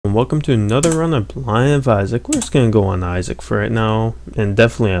and welcome to another run of Blind of Isaac. We're just gonna go on Isaac for right now, and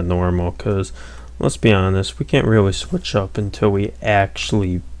definitely on normal, because let's be honest, we can't really switch up until we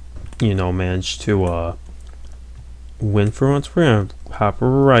actually, manage to win for once. We're gonna hop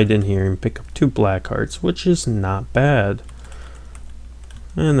right in here and pick up 2 black hearts, which is not bad.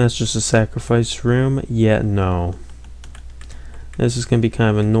 And that's just a sacrifice room, yet no. This is gonna be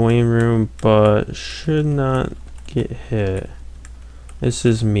kind of an annoying room, but should not get hit. This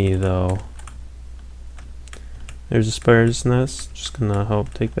is me though. There's a spider's nest. Just gonna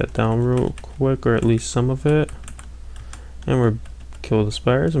help take that down real quick, or at least some of it. And we're kill the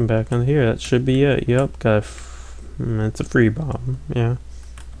spiders and back on here. That should be it. Yep, got it's a free bomb. Yeah.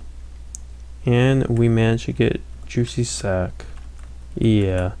 And we managed to get juicy sack.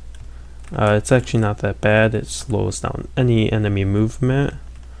 Yeah. It's actually not that bad. It slows down any enemy movement.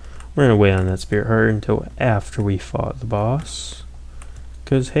 We're gonna wait on that spirit heart until after we fought the boss.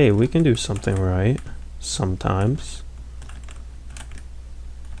 Because, hey, we can do something right. Sometimes.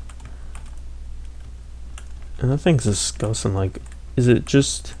 And that thing's disgusting. Like, is it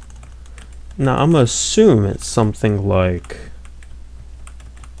just... Now, I'm gonna assume it's something like...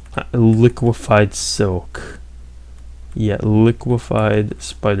 liquefied silk. Yeah, liquefied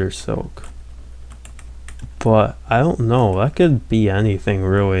spider silk. But, I don't know. That could be anything,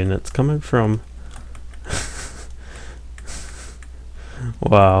 really. And it's coming from...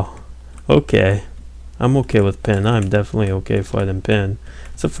 Wow. Okay. I'm okay with Pin. I'm definitely okay fighting Pin.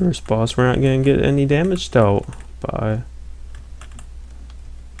 It's the first boss we're not going to get any damage dealt by.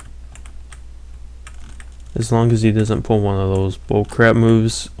 As long as he doesn't pull one of those bullcrap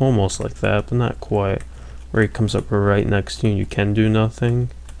moves, almost like that, but not quite. Where he comes up right next to you and you can do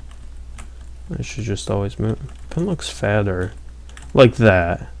nothing. I should just always move. Pin looks fatter. Like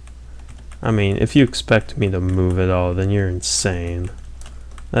that. I mean, if you expect me to move at all, then you're insane.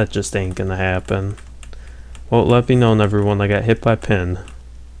 That just ain't gonna happen. Well, let me know, everyone. I got hit by Pin.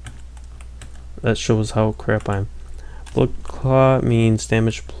 That shows how crap I am. Blood Clot means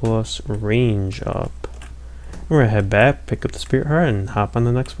damage plus range up. We're gonna head back, pick up the spirit heart, and hop on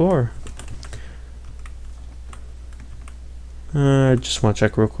the next floor. I just want to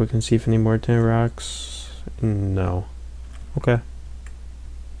check real quick and see if any more tin rocks. No. Okay.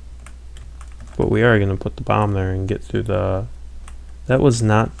 But we are gonna put the bomb there and get through the... That was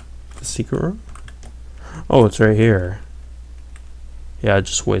not the secret room? Oh, it's right here. Yeah, I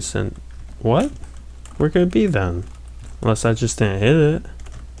just wasted... What? Where could it be then? Unless I just didn't hit it.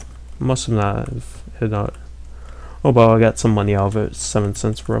 Must have not have hit out. Oh, well, I got some money out of it. 7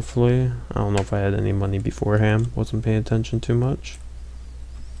 cents roughly. I don't know if I had any money beforehand. Wasn't paying attention too much.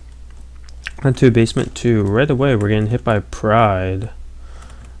 On to basement 2. Right away, we're getting hit by pride.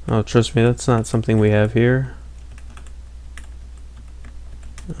 Oh, trust me, that's not something we have here.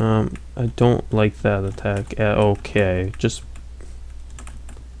 I don't like that attack. Okay, just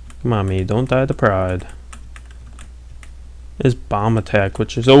come on, me. Don't die to pride. This bomb attack,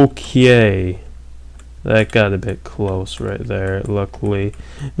 which is okay. That got a bit close right there. Luckily,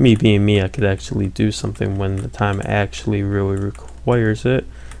 me being me, I could actually do something when the time actually really requires it.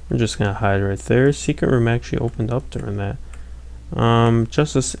 We're just gonna hide right there. Secret room actually opened up during that.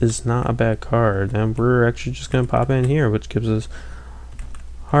 Justice is not a bad card, and we're actually just gonna pop in here, which gives us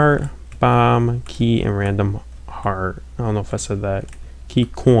heart, bomb, key, and random heart. I don't know if I said that. Key,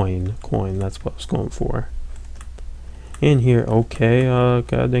 coin, that's what I was going for. In here, okay,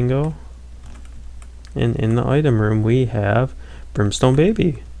 got dingo. And in the item room, we have Brimstone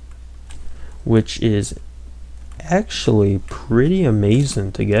Baby, which is actually pretty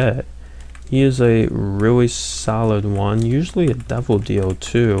amazing to get. He is a really solid one, usually a devil deal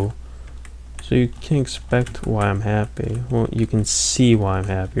too. So you can expect why I'm happy. Well, you can see why I'm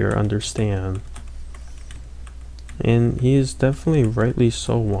happy or understand. And he is definitely rightly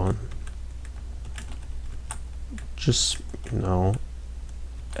so one. Just,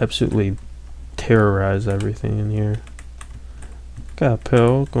 absolutely terrorize everything in here. Got a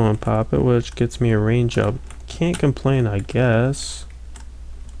pill, go and pop it, which gets me a range up. Can't complain, I guess.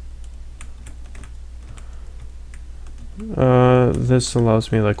 This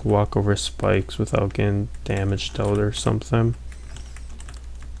allows me to like walk over spikes without getting damage dealt or something.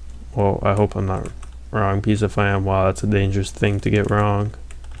 Well, I hope I'm not wrong, because if I am, wow, that's a dangerous thing to get wrong.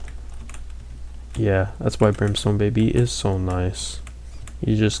 Yeah, that's why Brimstone Baby is so nice.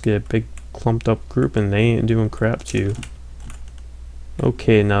 You just get a big clumped up group and they ain't doing crap to you.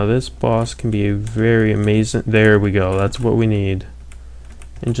 Okay, now this boss can be very amazing. There we go, that's what we need.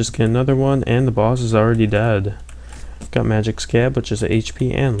 And just get another one, and the boss is already dead. Got Magic Scab, which is a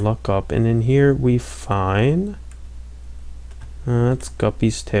HP and luck up, and in here we find That's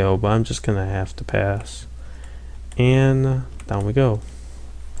Guppy's tail, but I'm just gonna have to pass. And down we go.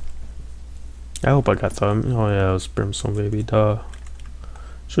 I hope I got them. Oh yeah, it was Brimstone Baby, duh.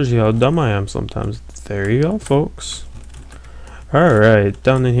 Shows you how dumb I am sometimes. There you go, folks. Alright,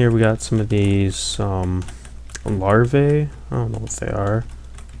 down in here we got some of these larvae. I don't know what they are.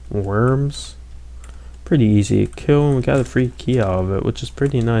 Worms. Pretty easy to kill, and we got a free key out of it, which is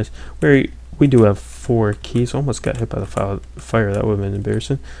pretty nice. We do have 4 keys. Almost got hit by the fire. That would have been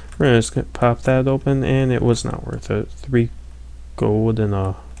embarrassing. We're gonna just pop that open, and it was not worth it. 3 gold and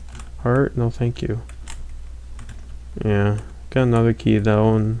a heart. No, thank you. Yeah, got another key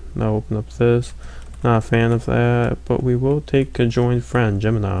though, and now open up this. Not a fan of that, but we will take a joined friend,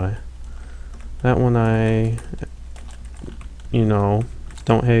 Gemini. That one I, you know,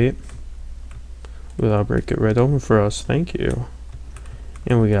 don't hate. Well, I'll break it right open for us. Thank you.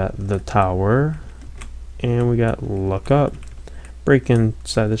 And we got the tower. And we got luck up. Break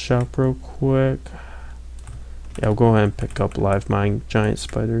inside the shop real quick. Yeah, I'll go ahead and pick up live mine, giant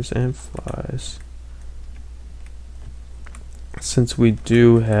spiders, and flies. Since we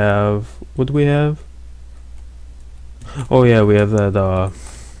do have, what do we have? Oh yeah, we have that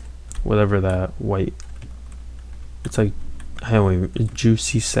whatever that white, it's like, I don't even,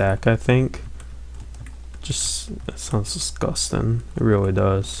 juicy sack, I think. Just, that sounds disgusting. It really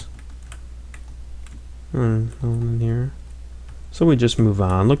does. No one in here. So we just move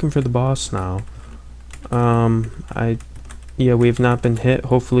on, looking for the boss now. Yeah, we have not been hit.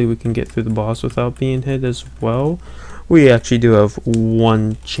 Hopefully we can get through the boss without being hit as well. We actually do have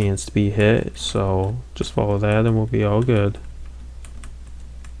 1 chance to be hit, so just follow that and we'll be all good.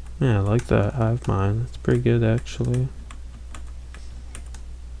 Yeah, I like that hive mind. It's pretty good actually.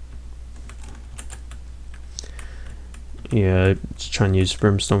 Yeah, just trying to use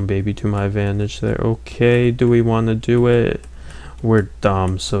Brimstone Baby to my advantage there. Okay, do we want to do it? We're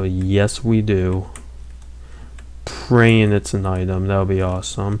dumb, so yes we do. Praying it's an item, that would be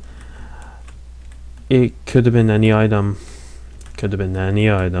awesome. It could have been any item. Could have been any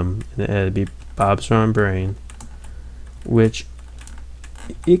item. And it had to be Bob's Round Brain. Which,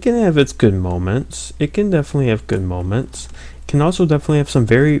 it can have its good moments. It can definitely have good moments. It can also definitely have some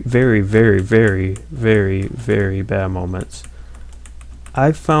very, very, very, very, very, very bad moments.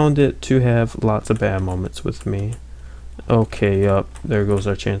 I found it to have lots of bad moments with me. Okay, yup. There goes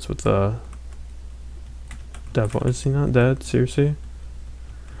our chance with the devil. Is he not dead? Seriously?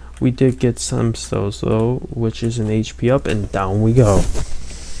 We did get some stones though, which is an HP up, and down we go.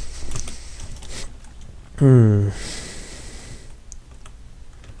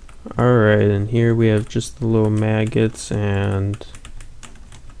 Alright, and here we have just the little maggots and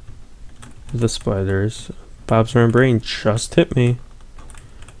the spiders. Bob's Round Brain just hit me.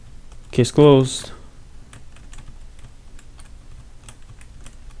 Case closed.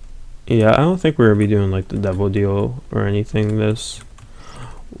 Yeah, I don't think we're gonna be doing like the devil deal or anything this.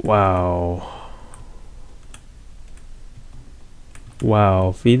 Wow.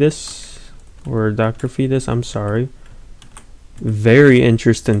 Wow, Fetus or Dr. Fetus, I'm sorry. Very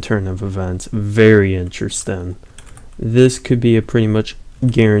interesting turn of events. Very interesting. This could be a pretty much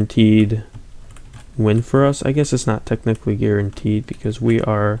guaranteed win for us. I guess it's not technically guaranteed because we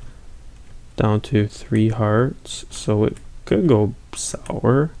are down to 3 hearts, so it could go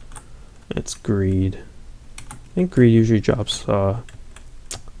sour. It's greed. I think greed usually drops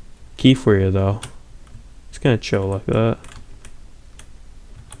key for you though. It's gonna chill like that.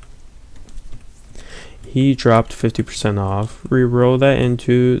 He dropped 50% off. Reroll that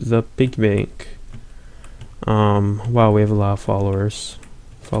into the pig bank. Wow, we have a lot of followers.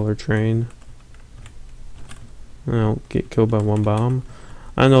 Follower train. I don't get killed by 1 bomb.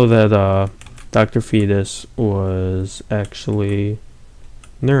 I know that Dr. Fetus was actually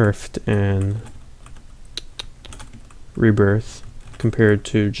nerfed in Rebirth compared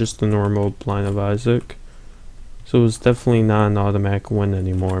to just the normal Blind of Isaac. So it was definitely not an automatic win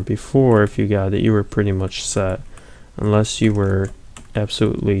anymore. Before, if you got it, you were pretty much set. Unless you were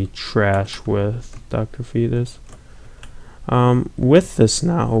absolutely trash with Dr. Fetus. With this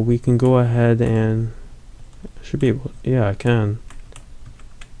now, we can go ahead and... I should be able... Yeah, I can.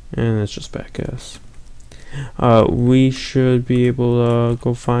 And it's just back ass. We should be able to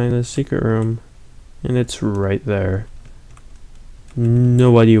go find a secret room. And it's right there.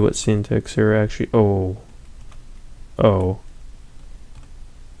 No idea what syntax are actually... Oh.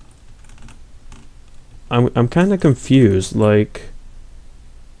 I'm kind of confused. Like,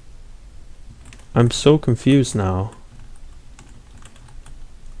 I'm so confused now.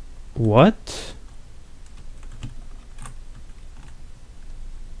 What?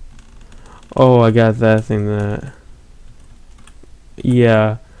 Oh, I got that thing that...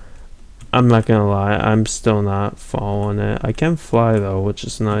 Yeah, I'm not gonna lie, I'm still not following it. I can fly though, which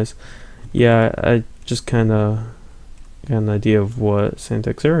is nice. Yeah, I just kinda got an idea of what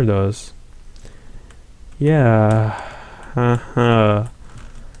Santexera does. Yeah. Haha.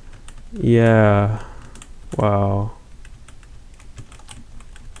 Yeah. Wow.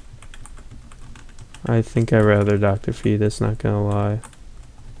 I think I'd rather Dr. Fetus, not gonna lie.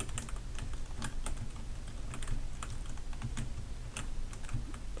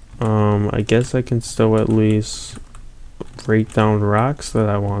 I guess I can still at least break down rocks that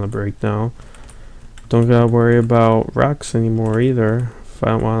I want to break down. Don't gotta worry about rocks anymore either if I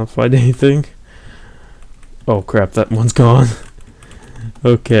don't want to fight anything. Oh crap, that one's gone.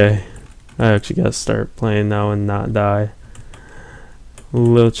 Okay, I actually gotta start playing now and not die.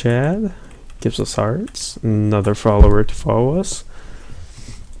 Lil Chad gives us hearts. Another follower to follow us.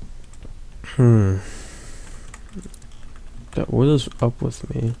 What is up with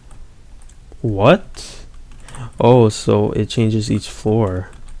me? What? Oh, so it changes each floor.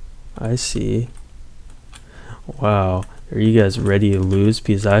 I see. Wow. Are you guys ready to lose?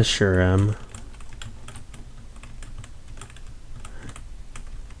 Because I sure am.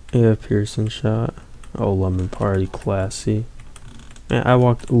 Yeah, Pearson shot. Oh, Lemon Party, classy. Man, I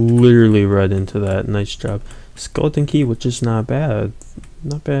walked literally right into that. Nice job. Skeleton Key, which is not bad.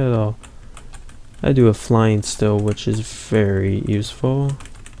 Not bad at all. I do a flying still, which is very useful.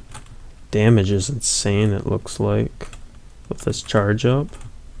 Damage is insane, it looks like, with this charge up.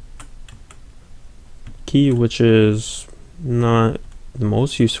 Key, which is not the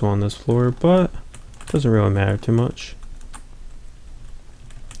most useful on this floor, but doesn't really matter too much.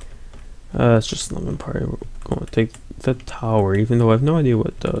 It's just Lemon Party. We're going to take the tower, even though I have no idea what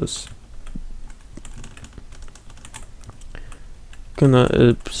it does. Gonna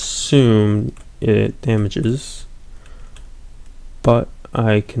assume it damages, but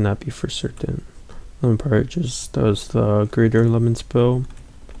I cannot be for certain. Lemon Party just does the greater lemon spill.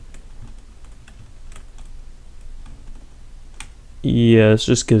 Yeah, it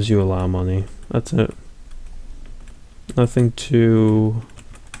just gives you a lot of money. That's it. Nothing too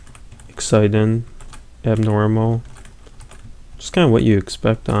exciting, abnormal. Just kind of what you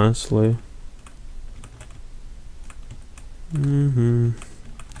expect, honestly. Some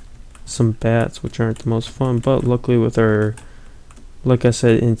bats, which aren't the most fun, but luckily with our, like I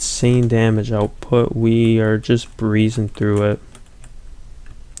said, insane damage output, we are just breezing through it.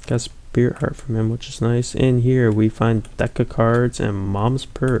 Got Spirit Heart from him, which is nice. In here we find deck of cards and Mom's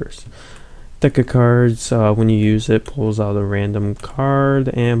Purse. Deck of cards, when you use it, pulls out a random card,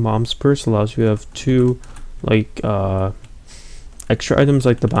 and Mom's Purse allows you to have two like extra items,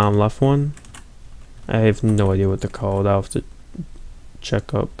 like the bottom left one. I have no idea what they're called. I'll have to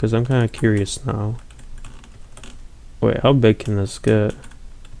check up because I'm kind of curious now. Wait, how big can this get?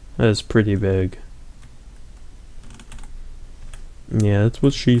 That is pretty big. Yeah, that's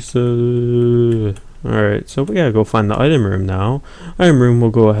what she said. Alright, so we gotta go find the item room now. Item room will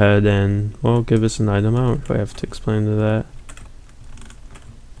go ahead and, well, give us an item. I don't know if I have to explain to that.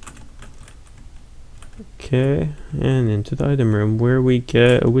 Okay, and into the item room where we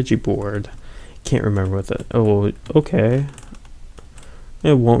get a Ouija board. Can't remember what that. Oh, okay.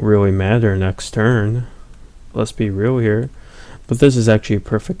 It won't really matter next turn. Let's be real here. But this is actually a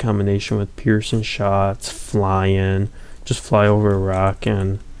perfect combination with Pearson shots, flying, just fly over a rock,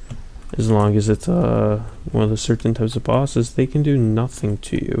 and as long as it's one of the certain types of bosses, they can do nothing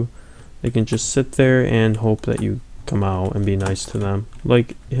to you. They can just sit there and hope that you come out and be nice to them,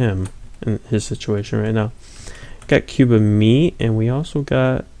 like him in his situation right now. Got Cube of Meat, and we also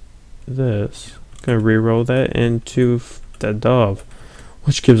got this. Gonna reroll that into Dead Dove,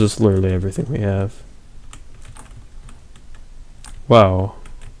 which gives us literally everything we have. Wow.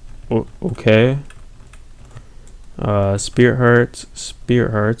 Okay. Spirit Hearts.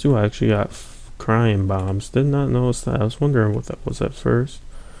 Ooh, I actually got Crying Bombs. Did not notice that. I was wondering what that was at first.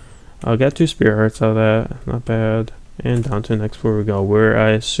 I got 2 Spirit Hearts out of that. Not bad. And down to the next floor we go, where I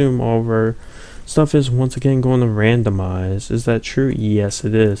assume all of our stuff is once again going to randomize. Is that true? Yes,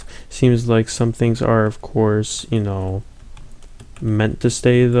 it is. Seems like some things are, of course, you know, meant to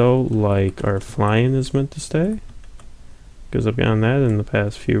stay though. Like our flying is meant to stay. Because I've gotten that in the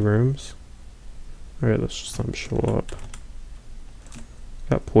past few rooms. Alright, let's just let him show up.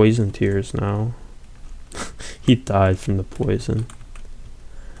 Got poison tears now. He died from the poison.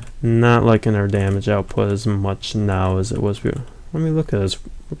 Not liking our damage output as much now as it was before. Let me look at this.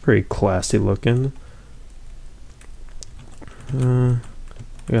 We're pretty classy looking. We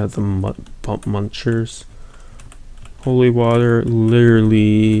got the Pump Munchers. Holy Water,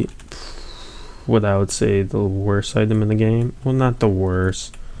 literally. what I would say the worst item in the game. Well, not the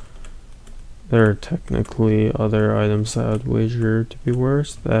worst. There are technically other items that I'd wager to be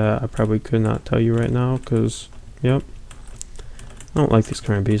worse that I probably could not tell you right now, because, yep. I don't like these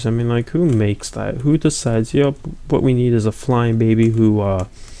current bees. I mean, like, who makes that? Who decides, yep, what we need is a flying baby who,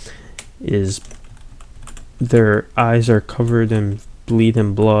 their eyes are covered in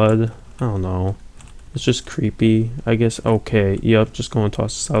bleeding blood. I don't know. It's just creepy. I guess, okay, yep, just go and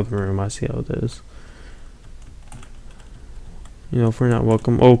toss this out of the room. I see how it is. You know, if we're not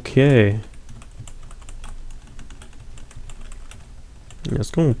welcome, okay.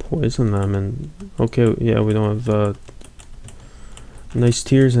 Let's go and poison them, and okay, yeah, we don't have nice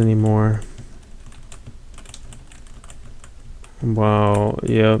tears anymore. Wow,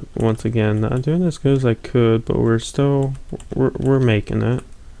 yeah, once again, not doing as good as I could, but we're making it.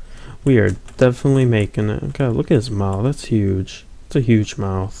 We are definitely making it. God, look at his mouth, that's huge. It's a huge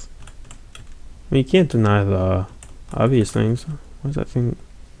mouth. I mean, you can't deny the obvious things. What is that thing?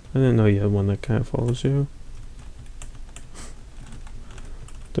 I didn't know you had one that kind of follows you.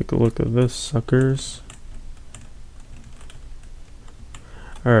 Take a look at this, suckers.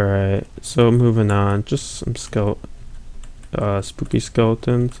 Alright, so moving on. Just some spooky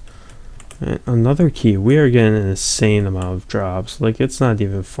skeletons. And another key. We are getting an insane amount of drops. Like, it's not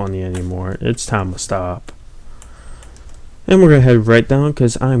even funny anymore. It's time to stop. And we're going to head right down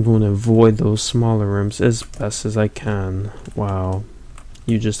because I'm going to avoid those smaller rooms as best as I can. Wow.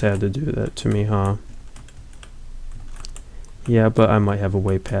 You just had to do that to me, huh? Yeah, but I might have a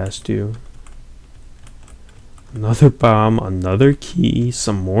way past you. Another bomb, another key,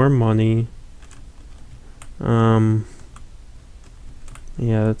 some more money. Yeah,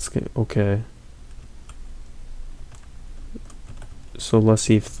 that's good. Okay. So let's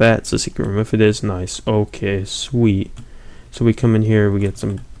see if that's a secret room. If it is, nice. Okay, sweet. So we come in here, we get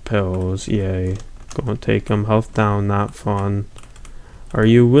some pills. Yay. Go and take them. Health down, not fun. Are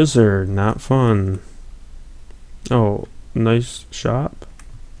you a wizard? Not fun. Oh. Nice shop.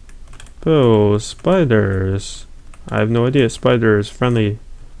 Oh, spiders. I have no idea. Spiders, friendly.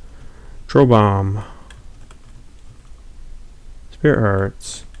 Troll bomb. Spirit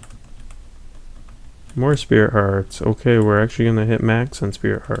hearts. More spirit hearts. Okay, we're actually gonna hit max on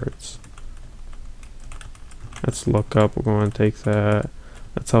spirit hearts. Let's look up. We're going to take that.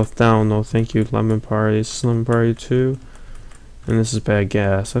 That's health down. No, thank you. Lemon party. Slim party 2. And this is bad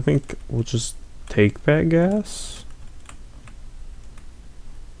gas. I think we'll just take bad gas.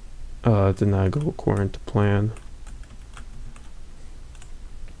 Did not go according to plan.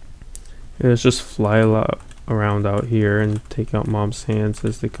 Yeah, let's just fly a lot around out here and take out mom's hands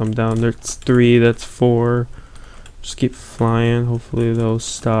as they come down. There's 3, that's 4. Just keep flying. Hopefully they'll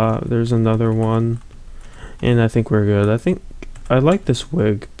stop. There's another one. And I think we're good. I think I like this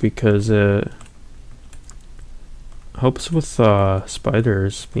wig because it helps with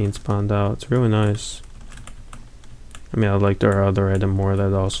spiders being spawned out. It's really nice. I mean, I liked our other item more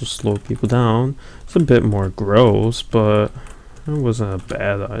that also slowed people down. It's a bit more gross, but it wasn't a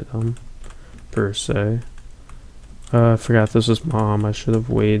bad item, per se. I forgot this was mom. I should have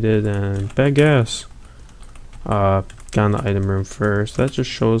waited, and bad gas. Got in the item room first. That just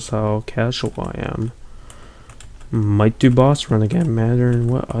shows how casual I am. Might do boss run again, mattering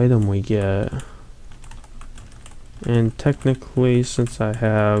what item we get. And technically, since I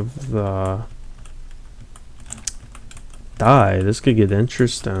have the die, this could get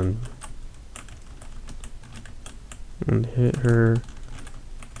interesting. And hit her.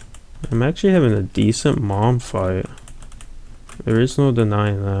 I'm actually having a decent mom fight. There is no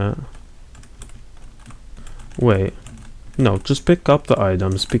denying that. Wait. No, just pick up the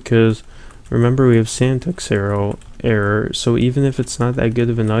items because remember we have syntax error, so even if it's not that good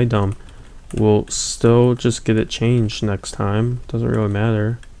of an item, we'll still just get it changed next time. Doesn't really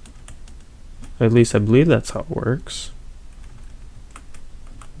matter. At least I believe that's how it works.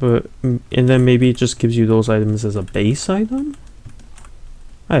 But, and then maybe it just gives you those items as a base item?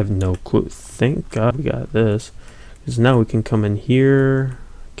 I have no clue. Thank God we got this. Because now we can come in here.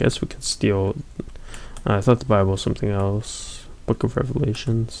 Guess we can steal. I thought the Bible was something else. Book of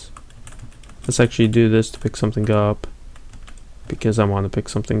Revelations. Let's actually do this to pick something up. Because I want to pick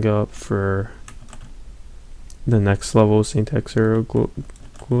something up for the next level syntax error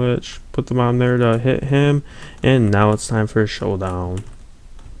glitch. Put them on there to hit him. And now it's time for a showdown.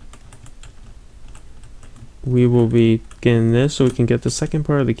 We will be getting this so we can get the second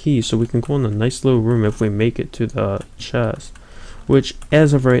part of the key, so we can go in a nice little room if we make it to the chest, which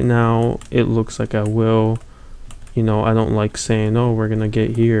as of right now it looks like I will. You know, I don't like saying, oh, we're gonna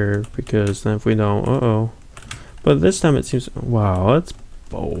get here, because then if we don't, but this time it seems, wow, that's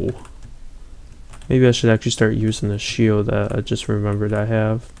bow. Maybe I should actually start using the shield that I just remembered I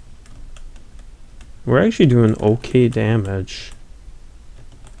have. We're actually doing okay damage.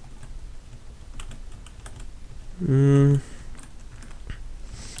 I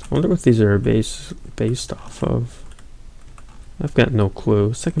wonder what these are based off of. I've got no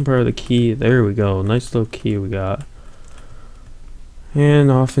clue. Second part of the key. There we go. Nice little key we got.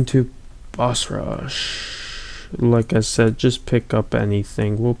 And off into boss rush. Like I said, just pick up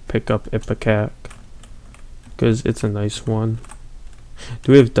anything. We'll pick up Ipecac, because it's a nice one.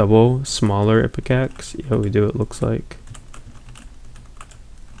 Do we have double smaller Ipecacs? Yeah, we do, it looks like.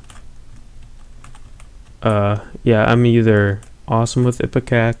 Yeah, I'm either awesome with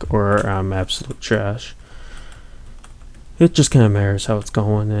Ipecac or I'm absolute trash. It just kind of matters how it's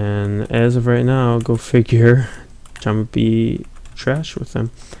going, and as of right now, go figure, I'm gonna be trash with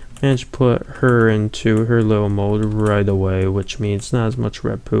him. Managed to put her into her little mode right away, which means not as much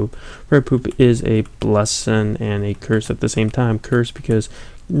red poop. Red poop is a blessing and a curse at the same time. Curse because,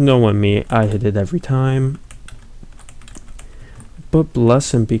 knowing me, I hit it every time. But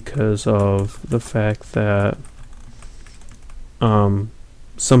blessing because of the fact that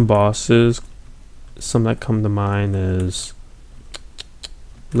some bosses, some that come to mind is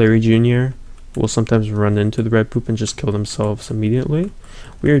Larry Jr. will sometimes run into the red poop and just kill themselves immediately.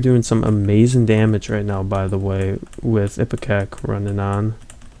 We are doing some amazing damage right now, by the way, with Ipecac running on.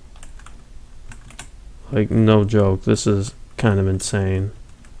 Like, no joke, this is kind of insane.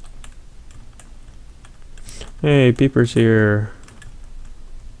 Hey, Peeper's here.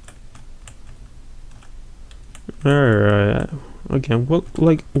 Alright. Again,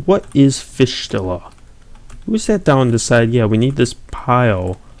 what is Fistula? Who sat down and decided, yeah, we need this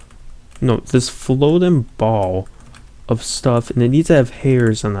pile, no, this floating ball of stuff, and it needs to have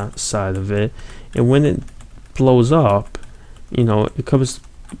hairs on that side of it, and when it blows up, you know, it covers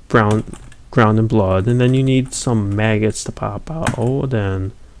ground and blood, and then you need some maggots to pop out. Oh,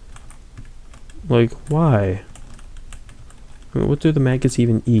 then, like, why? I mean, what do the maggots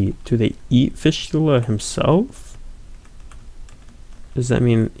even eat? Do they eat Fistula himself? Does that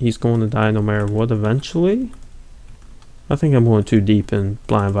mean he's going to die no matter what eventually? I think I'm going too deep in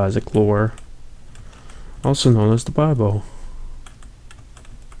Blind Isaac lore, also known as the Bible.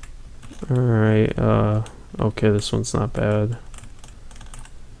 Alright, okay, this one's not bad.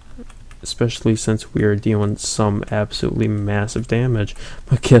 Especially since we are dealing some absolutely massive damage.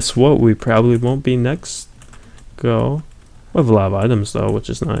 But guess what? We probably won't be next go. We have a lot of items though, which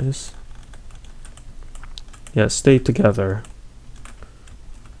is nice. Yeah, stay together.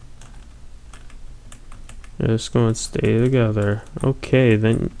 Just going to stay together. Okay,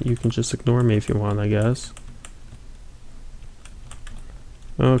 then you can just ignore me if you want, I guess.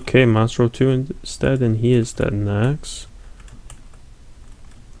 Okay, Monstro 2 instead, and he is dead next.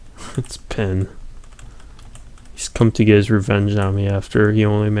 It's Pin. He's come to get his revenge on me after he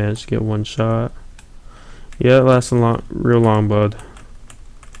only managed to get one shot. Yeah, it lasted real long, bud.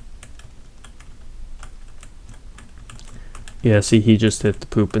 Yeah, see, he just hit the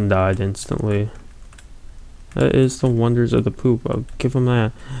poop and died instantly. That is the wonders of the poop. I'll give him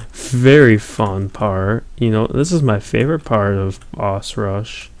that. Very fun part. You know, this is my favorite part of Boss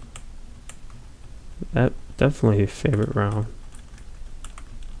Rush. That definitely favorite round.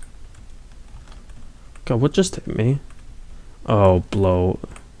 God, what just hit me? Oh, blow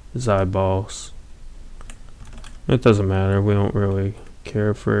his eyeballs. It doesn't matter. We don't really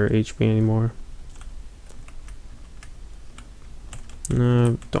care for HP anymore.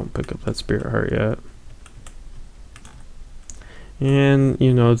 No, don't pick up that spirit heart yet. And,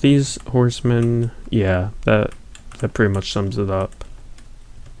 you know, these horsemen, yeah, that pretty much sums it up.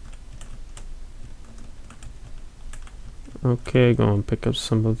 Okay, go and pick up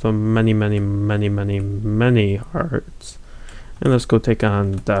some of the many hearts. And let's go take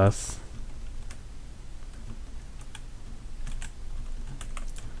on Death.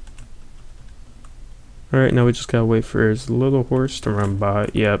 Alright, now we just gotta wait for his little horse to run by.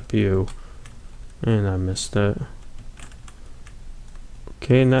 Yep, you. And I missed it.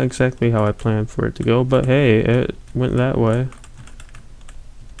 Okay, not exactly how I planned for it to go, but hey, it went that way.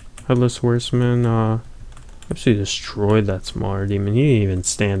 Headless Horseman, actually destroyed that smaller demon. He didn't even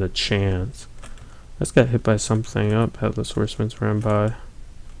stand a chance. Let's got hit by something up. Headless Horseman's ran by.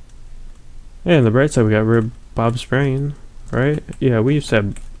 Hey, on the bright side, we got Bob's Brain, right? Yeah, we used to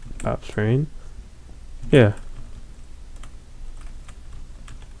have Bob's Brain. Yeah.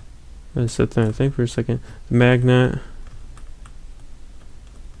 Let's sit there and think for a second. The magnet.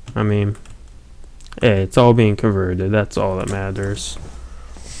 I mean, hey, it's all being converted. That's all that matters.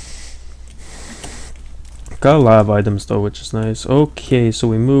 Got a lot of items though, which is nice. Okay, so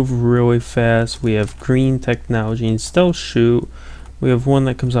we move really fast. We have green technology and stealth shoot. We have one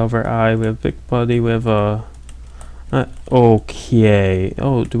that comes out of our eye. We have big buddy. We have a... okay.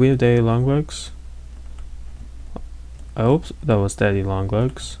 Oh, do we have Daddy Longlegs? I hope that was Daddy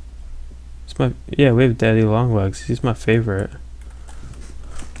Longlegs. It's my... yeah, we have Daddy Longlegs. He's my favorite.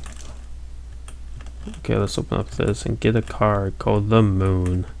 Okay, let's open up this and get a card called the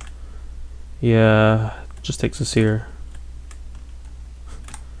Moon. Yeah, just takes us here.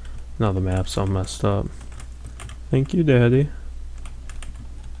 Now the map's all messed up. Thank you, Daddy.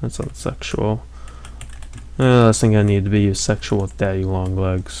 That sounds sexual. Last thing I need to be is sexual with Daddy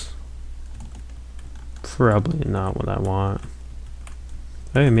Longlegs. Probably not what I want.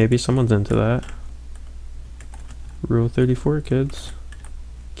 Hey, maybe someone's into that. Rule 34, kids.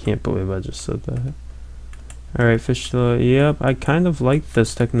 Can't believe I just said that. Alright, fish. Yep, I kind of like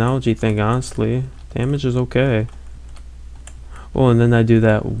this technology thing, honestly. Damage is okay. Oh, and then I do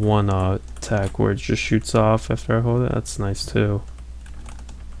that one attack where it just shoots off after I hold it. That's nice too.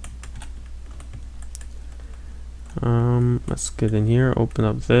 Let's get in here, open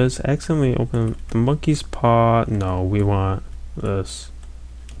up this. Accidentally open the monkey's paw. No, we want this.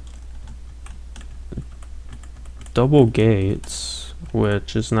 Double gates,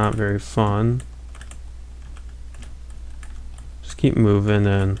 which is not very fun. Just keep moving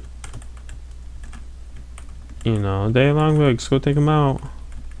and, you know, Daddy Longlegs, go take him out.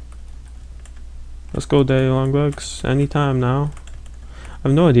 Let's go, Daddy Longlegs, anytime now. I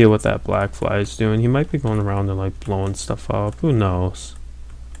have no idea what that black fly is doing. He might be going around and like blowing stuff up. Who knows?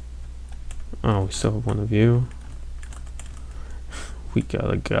 Oh, we still have one of you. We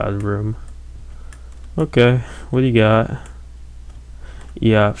got a god room. Okay, what do you got?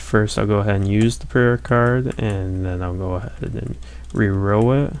 Yeah, first I'll go ahead and use the prayer card, and then I'll go ahead and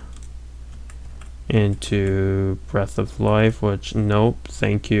re-roll it into Breath of Life, which, nope,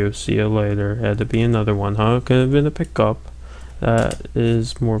 thank you, see you later. Had to be another one, huh? Could have been a pickup. That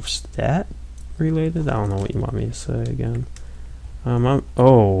is more stat related. I don't know what you want me to say again.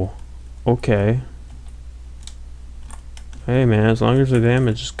 Oh, okay. Hey man, as long as the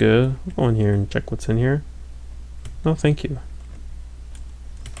damage is good, I'll go in here and check what's in here. No, thank you.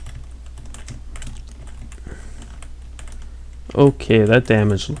 Okay, that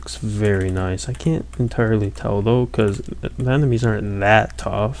damage looks very nice. I can't entirely tell though, because the enemies aren't that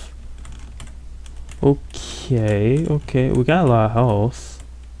tough. Okay, we got a lot of health.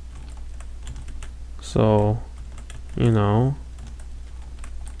 So, you know.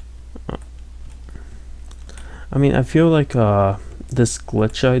 I mean, I feel like this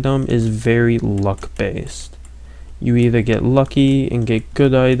glitch item is very luck based. You either get lucky and get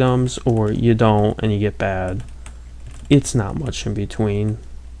good items, or you don't and you get bad. It's not much in between.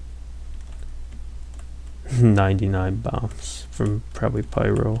 99 bombs from probably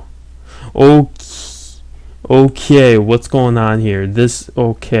Pyro. Okay, what's going on here?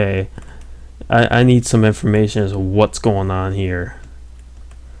 Okay. I need some information as to what's going on here.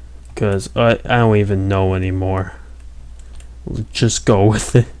 Because I don't even know anymore. Just go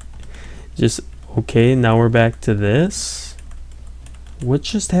with it. Okay, now we're back to this. What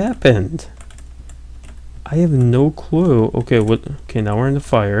just happened? I have no clue. Okay, okay, now we're in the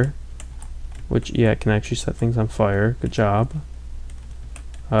fire. Which, yeah, can actually set things on fire. Good job.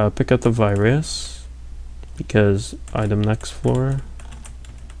 Pick up the virus. Because item next floor.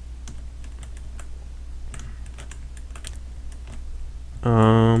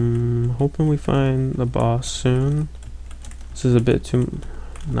 Hoping we find the boss soon. This is a bit too...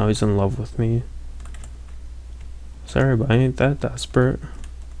 Now he's in love with me. Sorry, but I ain't that desperate.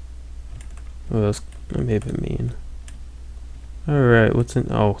 Oh, that's maybe mean. Alright, what's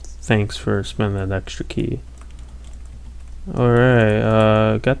in... Oh, thanks for spending that extra key.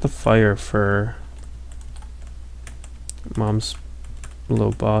 Alright, got the fire for Mom's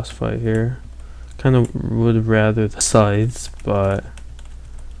little boss fight here. Kind of would rather the scythes, but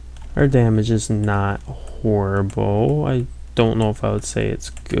our damage is not horrible. I don't know if I would say it's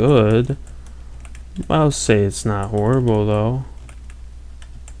good. I'll say it's not horrible though.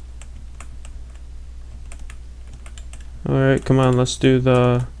 Alright, come on, let's do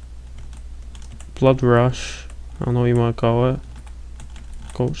the blood rush. I don't know what you want to call it.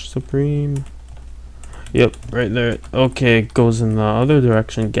 Coach Supreme. Yep, right there. Okay, it goes in the other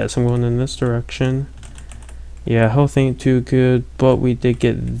direction. Guess I'm going in this direction. Yeah, health ain't too good, but we did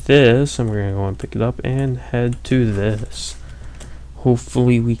get this, and we're gonna go and pick it up and head to this.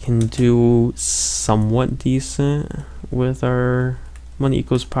 Hopefully we can do somewhat decent with our money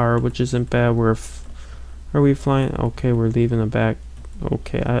equals power, which isn't bad. Are we flying? Okay, we're leaving the back.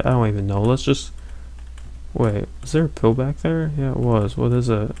 Okay, I don't even know. Let's just Wait, is there a pill back there? Yeah, it was. What is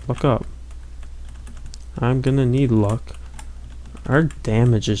it? Look up. I'm gonna need luck. Our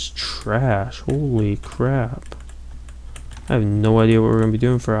damage is trash. Holy crap. I have no idea what we're gonna be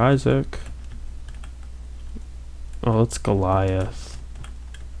doing for Isaac. Oh, it's Goliath.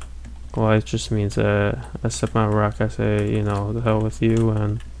 Goliath just means that I step on a rock, I say, you know, the hell with you,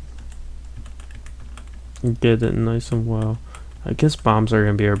 and get it nice and well. I guess bombs are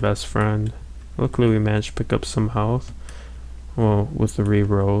gonna be our best friend. Luckily we managed to pick up some health. Well, with the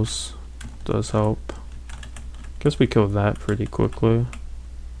re-rolls. Does help. Guess we killed that pretty quickly.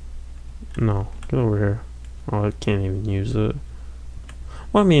 No, get over here. Oh, I can't even use it.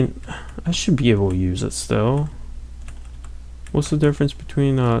 Well, I mean, I should be able to use it still. What's the difference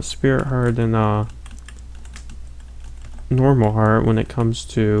between Spirit Heart and Normal Heart when it comes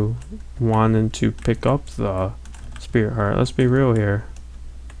to wanting to pick up the Spirit Heart? Let's be real here.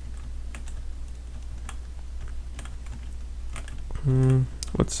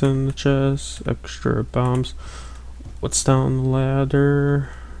 What's in the chest? Extra bombs. What's down the ladder?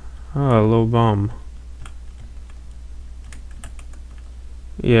 Ah, a low bomb.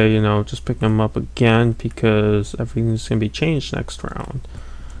 Yeah, you know, just pick them up again because everything's gonna be changed next round.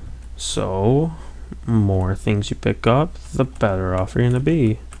 So, more things you pick up, the better off you're gonna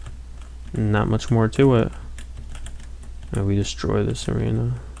be. Not much more to it. And we destroy this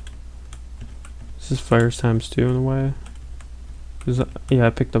arena. This is fires times 2 in a way. Yeah,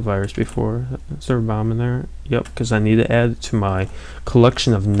 I picked up virus before. Is there a bomb in there? Yep, because I need to add it to my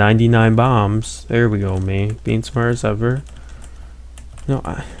collection of 99 bombs. There we go, me. Being smart as ever. No,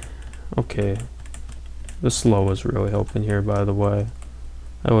 okay. The slow was really helping here, by the way.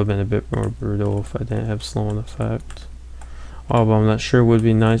 That would have been a bit more brutal if I didn't have slow in effect. Oh, but I'm not sure it would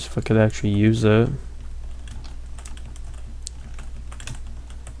be nice if I could actually use it.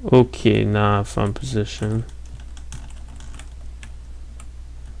 Okay, not a fun position.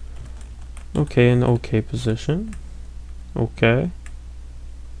 Okay, an okay position. Okay.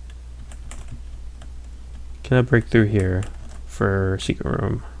 Can I break through here for secret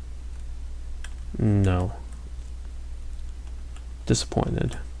room? No.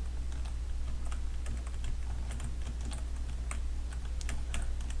 Disappointed.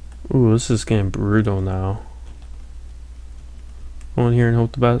 Ooh, this is getting brutal now. Go in here and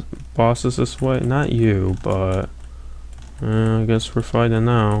hope the boss is this way. Not you, but I guess we're fighting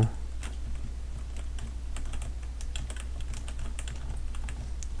now.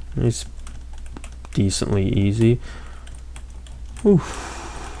 It's decently easy. Oof.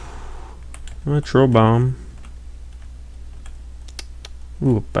 Metro bomb.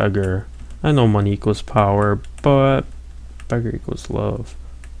 Ooh, beggar. I know money equals power, but beggar equals love.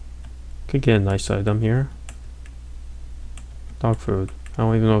 Could get a nice item here. Dog food. I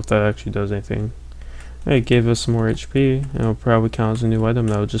don't even know if that actually does anything. Hey, it gave us some more HP. It'll probably count as a new item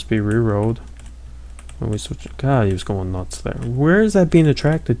that will just be rerolled. When we switch. God, he was going nuts there. Where is that being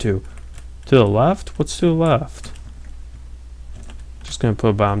attracted to? To the left? What's to the left? Just gonna put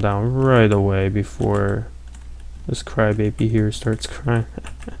a bomb down right away before this crybaby here starts crying.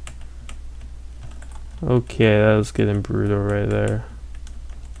 Okay, that was getting brutal right there.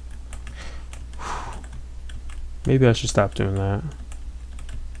 Maybe I should stop doing that.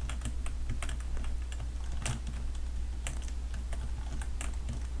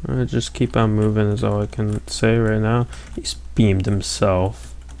 Just keep on moving is all I can say right now. He's beamed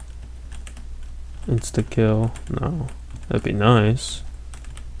himself. Insta kill. No. That'd be nice.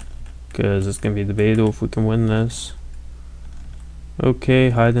 Because it's going to be debatable if we can win this.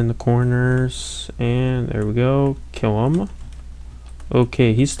 Okay, hide in the corners. And there we go. Kill him.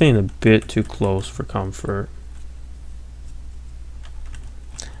 Okay, he's staying a bit too close for comfort.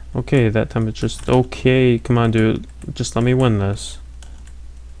 Okay, that time it's just... Okay, come on, dude. Just let me win this.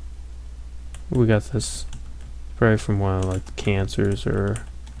 We got this probably from one of like the cancers or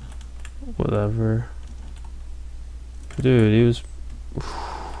whatever. Dude, he was...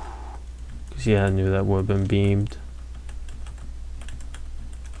 Cause yeah, I knew that would have been beamed.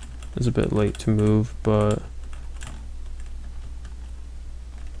 It was a bit late to move, but...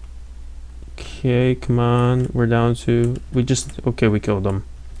 Okay, come on. We're down to... We just... Okay, we killed him.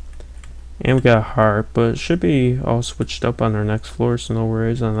 And we got a heart, but it should be all switched up on our next floor, so no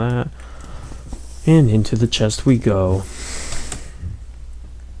worries on that. And into the chest we go.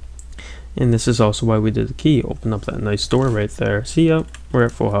 And this is also why we did the key. Open up that nice door right there. See, yep, we're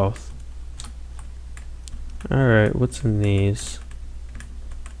at full health. Alright, what's in these?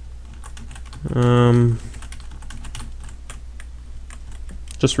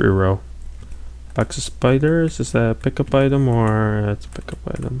 Just reroll. Box of spiders, is that a pickup item or that's a pickup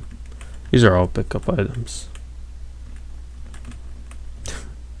item? These are all pickup items.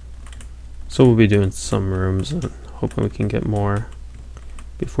 So we'll be doing some rooms and hoping we can get more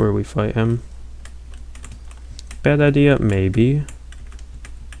before we fight him. Bad idea? Maybe.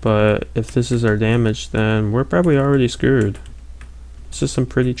 But if this is our damage, then we're probably already screwed. This is some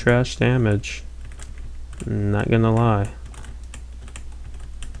pretty trash damage. Not gonna lie.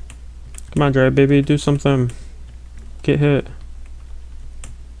 Come on, Dry Baby, do something. Get hit.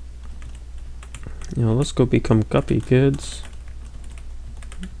 You know, let's go become Guppy, kids.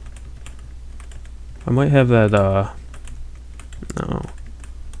 I might have that, no.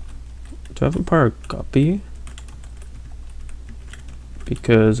 Do I have a power Guppy?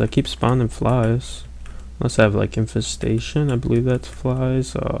 Because I keep spawning flies. Unless I have, like, infestation, I believe that's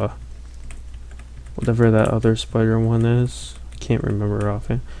flies. Whatever that other spider one is. I can't remember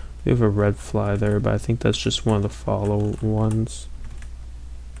offhand. We have a red fly there, but I think that's just one of the follow ones.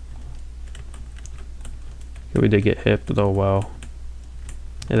 Okay, we did get hit, but oh well.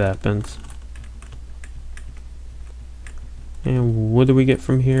 It happens. And what do we get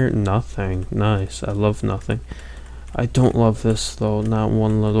from here? Nothing. Nice. I love nothing. I don't love this though, not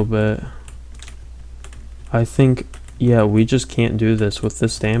one little bit. I think, yeah, we just can't do this with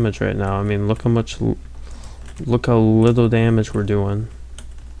this damage right now. I mean, look how little damage we're doing.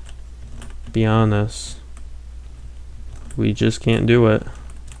 Be honest. We just can't do it.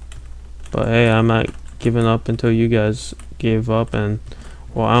 But hey, I'm not giving up until you guys gave up, and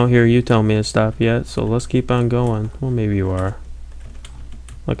well, I don't hear you tell me to stop yet, so let's keep on going. Well, maybe you are.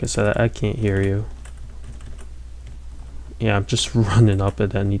 Like I said, I can't hear you. Yeah, I'm just running up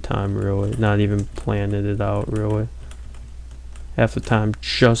at any time, really. Not even planning it out, really. Half the time,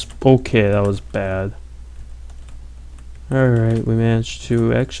 just... Okay, that was bad. Alright, we managed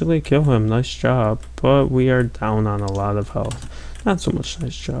to actually kill him. Nice job. But we are down on a lot of health. Not so much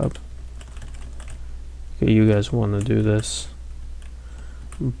nice job. Okay, you guys want to do this.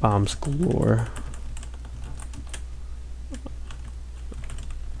 Bombs galore.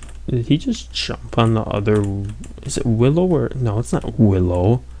 Did he just jump on the other... Is it Willow or... No, it's not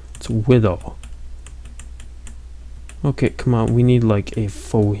Willow. It's Widow. Okay, come on. We need like a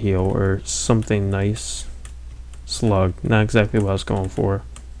full heal or something nice. Slug. Not exactly what I was going for.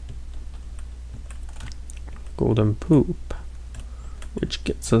 Golden Poop. Which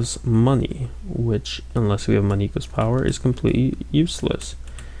gets us money. Which, unless we have money equals power, is completely useless.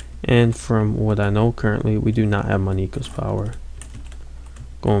 And from what I know currently, we do not have money equals power.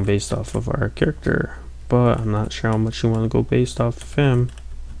 Going based off of our character. But I'm not sure how much you want to go based off of him.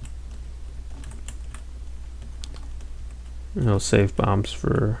 I'll save bombs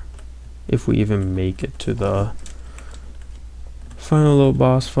for if we even make it to the final little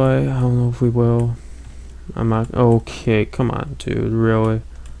boss fight. I don't know if we will. I'm not. Okay, come on, dude. Really?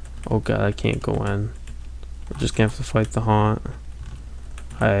 Oh god, I can't go in. We're just gonna have to fight the haunt.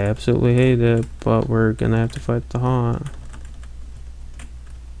 I absolutely hate it, but we're gonna have to fight the haunt.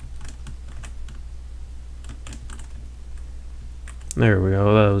 There we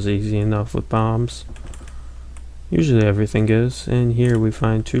go. That was easy enough with bombs. Usually everything is. And here we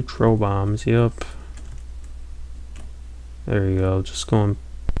find 2 troll bombs. Yep. There you go. Just go and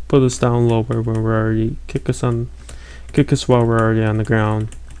put us down lower where we're already kick us while we're already on the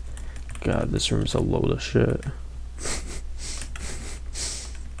ground. God, this room's a load of shit.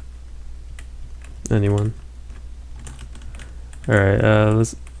 Anyone? Alright,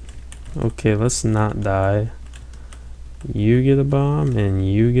 let's not die. You get a bomb, and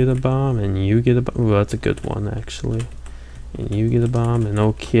you get a bomb, and you get a bomb. Ooh, that's a good one, actually. And you get a bomb, and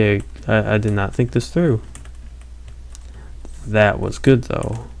okay, I did not think this through. That was good,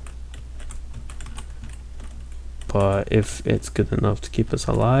 though. But if it's good enough to keep us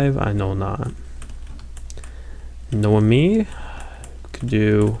alive, I know not. Knowing me, could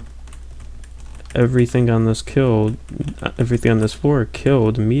do everything on this floor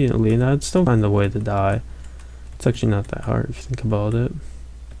killed immediately, and I'd still find a way to die. It's actually not that hard if you think about it.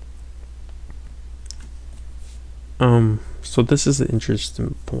 So this is an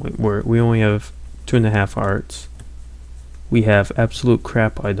interesting point where we only have 2.5 hearts. We have absolute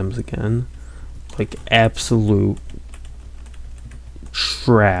crap items again. Like absolute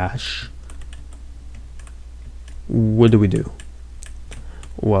trash. What do we do?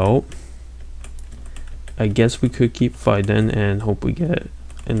 Well, I guess we could keep fighting and hope we get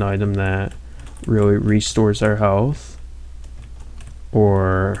an item that really restores our health.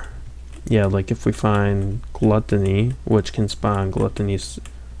 Or yeah, like if we find gluttony, which can spawn gluttonies,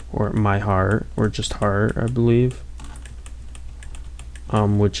 or my heart, or just heart, I believe,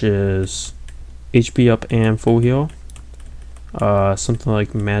 which is HP up and full heal. something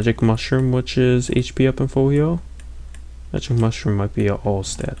like Magic Mushroom, which is HP up in full heal. Magic Mushroom might be all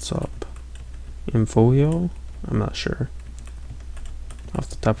stats up. In full heal? I'm not sure. Off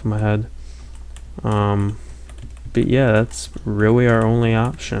the top of my head. But yeah, that's really our only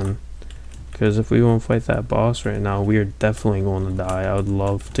option. Because if we won't fight that boss right now, we are definitely going to die. I would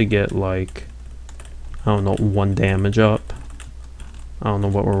love to get like, I don't know, 1 damage up. I don't know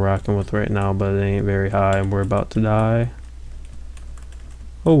what we're rocking with right now, but it ain't very high and we're about to die.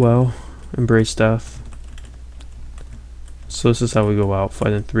 Oh well, embrace death. So this is how we go out,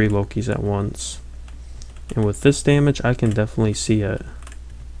 fighting 3 Lokis at once. And with this damage, I can definitely see it.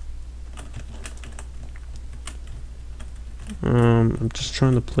 I'm just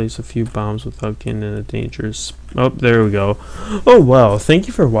trying to place a few bombs without getting in a dangerous... Oh, there we go. Oh, well, thank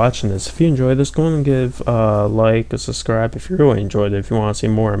you for watching this. If you enjoyed this, go and give a like, a subscribe if you really enjoyed it. If you want to see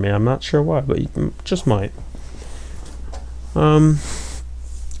more of me, I'm not sure why, but you just might. So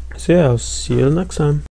yeah, I'll see you next time.